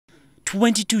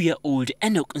22-year-old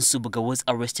Enoch Nsubuga was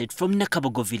arrested from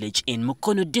Nakabogo village in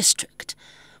Mukono district,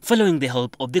 following the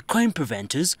help of the crime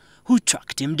preventers who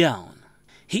tracked him down.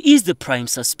 He is the prime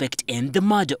suspect in the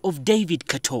murder of David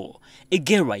Kato, a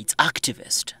gay rights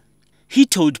activist. He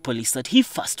told police that he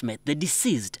first met the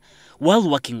deceased while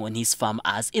working on his farm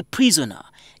as a prisoner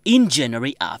in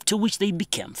January, after which they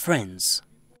became friends.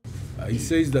 He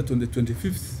says that on the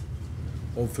 25th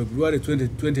of February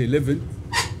 2011,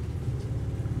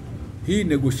 he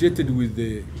negotiated with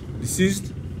the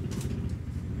deceased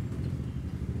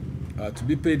to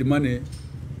be paid money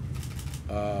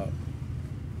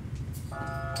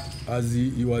as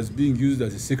he was being used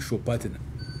as a sexual partner.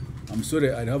 I'm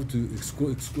sorry, I'd have to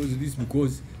excuse this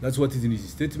because that's what is in his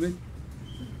statement,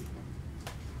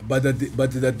 but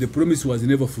that the promise was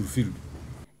never fulfilled.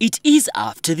 It is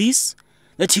after this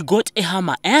that he got a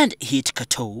hammer and hit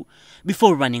Kato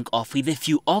before running off with a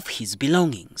few of his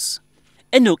belongings.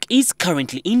 Enoch is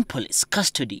currently in police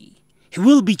custody. He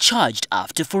will be charged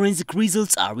after forensic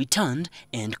results are returned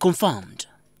and confirmed.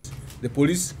 The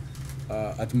police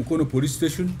at Mukono police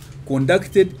station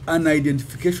conducted an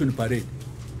identification parade,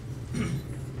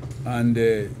 and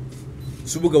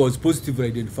Subuga was positively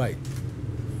identified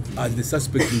as the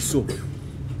suspect we saw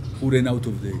who ran out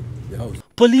of the house.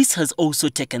 Police has also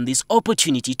taken this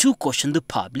opportunity to caution the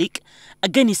public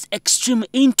against extreme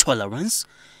intolerance,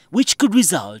 which could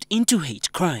result into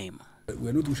hate crime.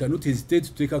 We shall not hesitate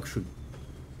to take action,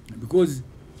 because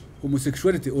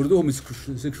homosexuality, although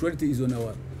homosexuality is on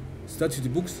our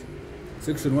statute books,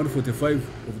 Section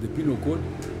 145 of the Penal Code,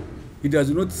 it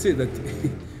does not say that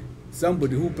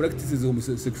somebody who practices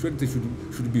homosexuality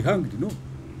should be hanged, no.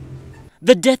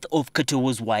 The death of Kato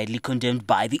was widely condemned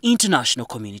by the international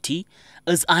community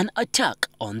as an attack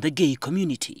on the gay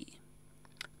community.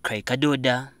 Craig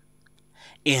Kadoda,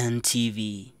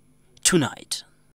 NTV Tonight.